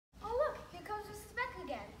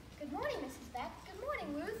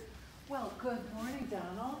good morning,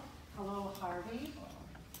 Donald. Hello, Harvey.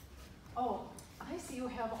 Oh, I see you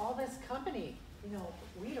have all this company. You know,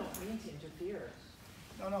 we don't mean to interfere.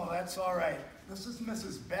 No, that's all right. This is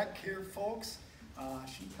Mrs. Beck here, folks.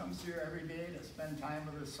 She comes here every day to spend time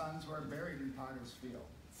with her sons who are buried in Pottersfield.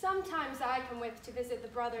 Sometimes I come with to visit the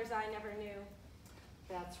brothers I never knew.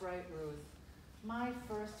 That's right, Ruth. My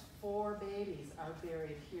first 4 babies are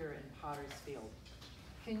buried here in Pottersfield.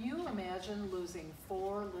 Can you imagine losing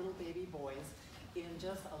 4 little baby boys in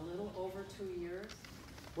just a little over 2 years?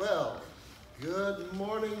 Well, good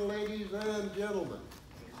morning, ladies and gentlemen,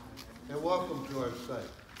 and welcome to our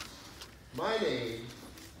site. My name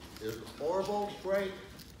is Orville Frank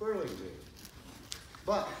Burlingame,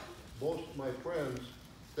 but most of my friends,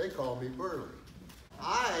 they call me Burley.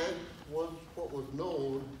 I was what was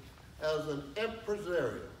known as an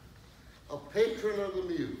impresario, a patron of the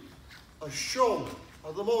muse, a showman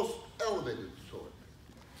of the most elevated sort.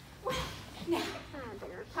 Well, now,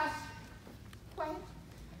 dear, hush. Quiet.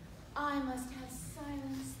 I must have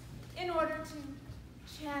silence in order to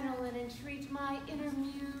channel and entreat my inner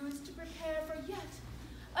muse to prepare for yet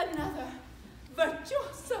another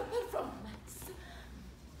virtuoso performance.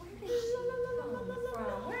 Where did she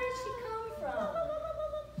come from?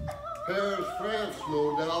 Paris, France,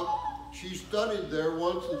 no doubt. She studied there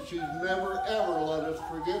once and she's never ever let us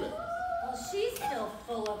forget it. Well, she's still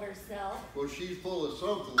full of herself. Well, she's full of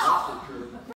something, that's for sure.